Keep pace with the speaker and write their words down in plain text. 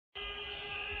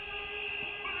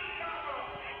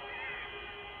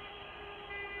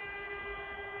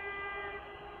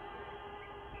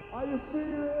How you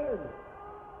feeling?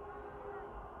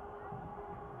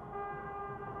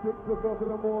 6 o'clock in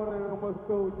the morning and we're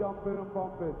still jumping and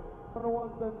bumping. On the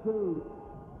ones and twos.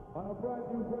 On a brand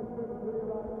new fresh Simply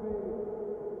Like Me.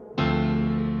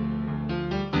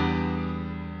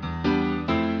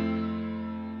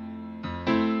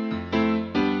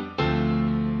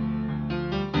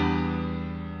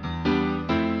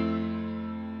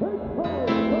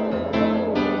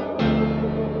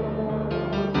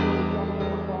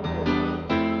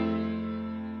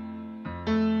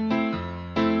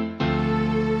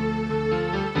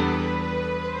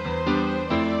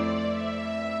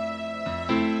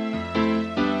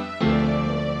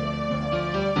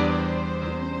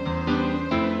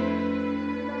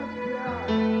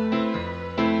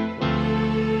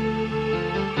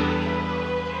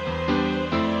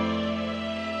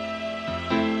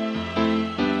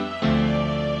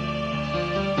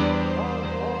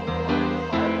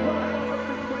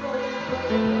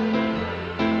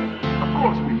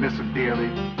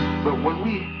 But when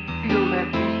we feel that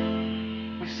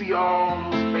beat, we see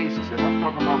all those faces, and I'm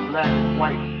talking about black and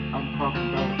white. I'm talking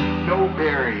about no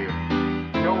barrier,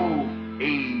 no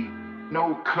age,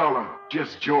 no color,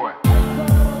 just joy.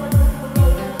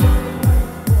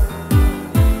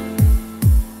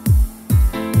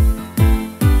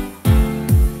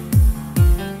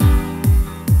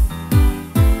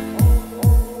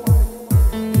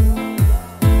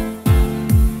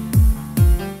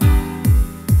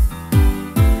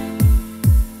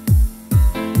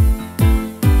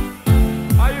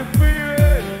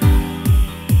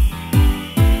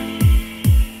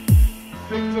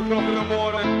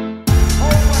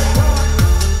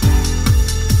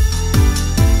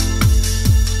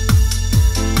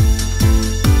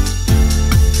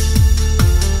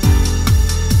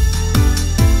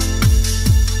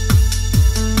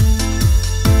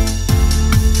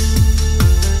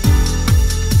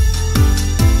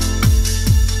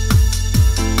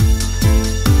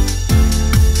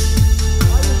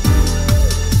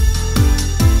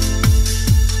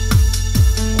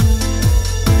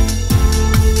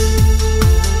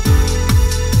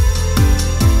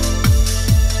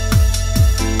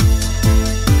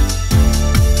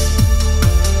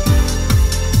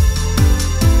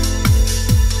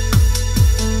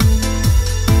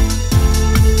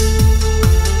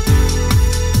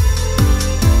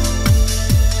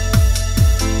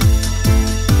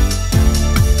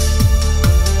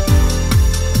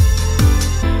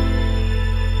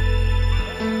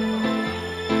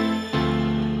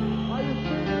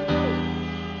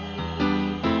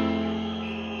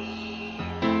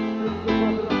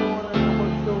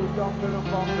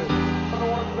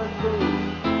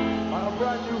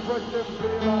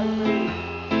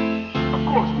 Of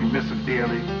course we miss them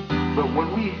dearly, but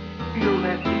when we feel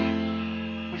that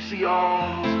beat, we see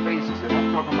all those faces, and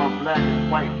I'm talking about black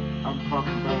and white. I'm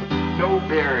talking about no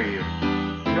barrier,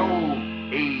 no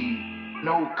age,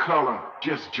 no color,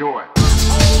 just joy.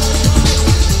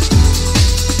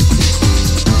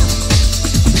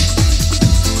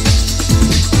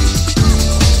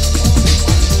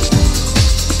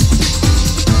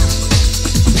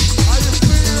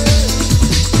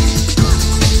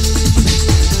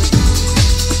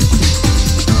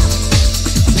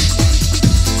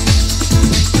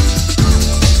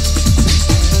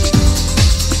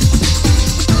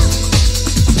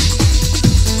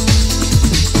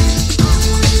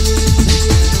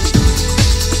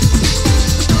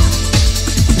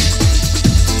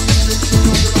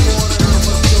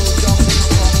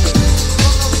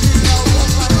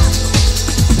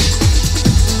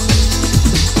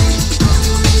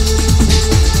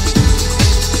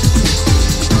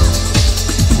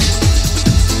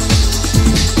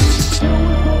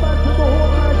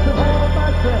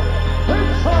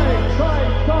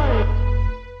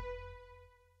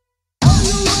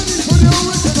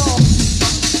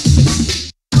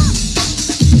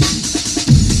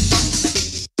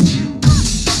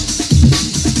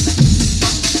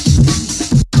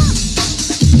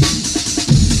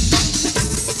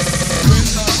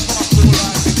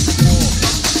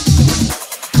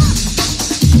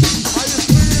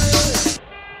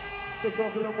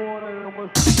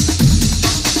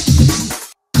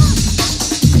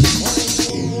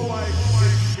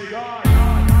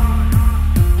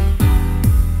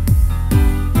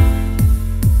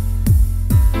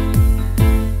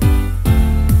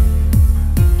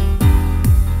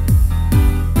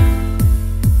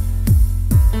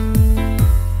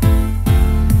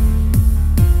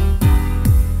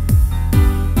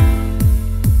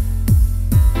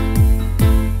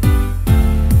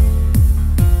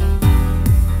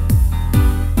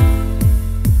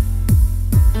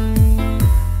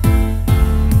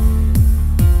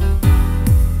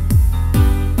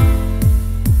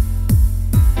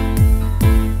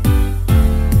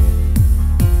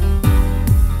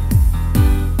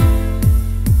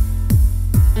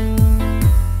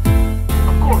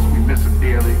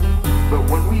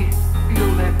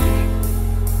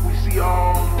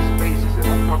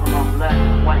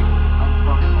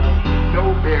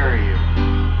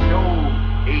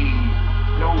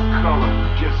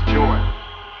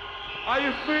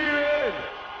 you feeling?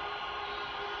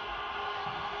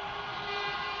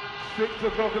 6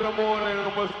 o'clock in the morning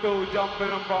and we're still jumping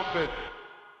and bumping.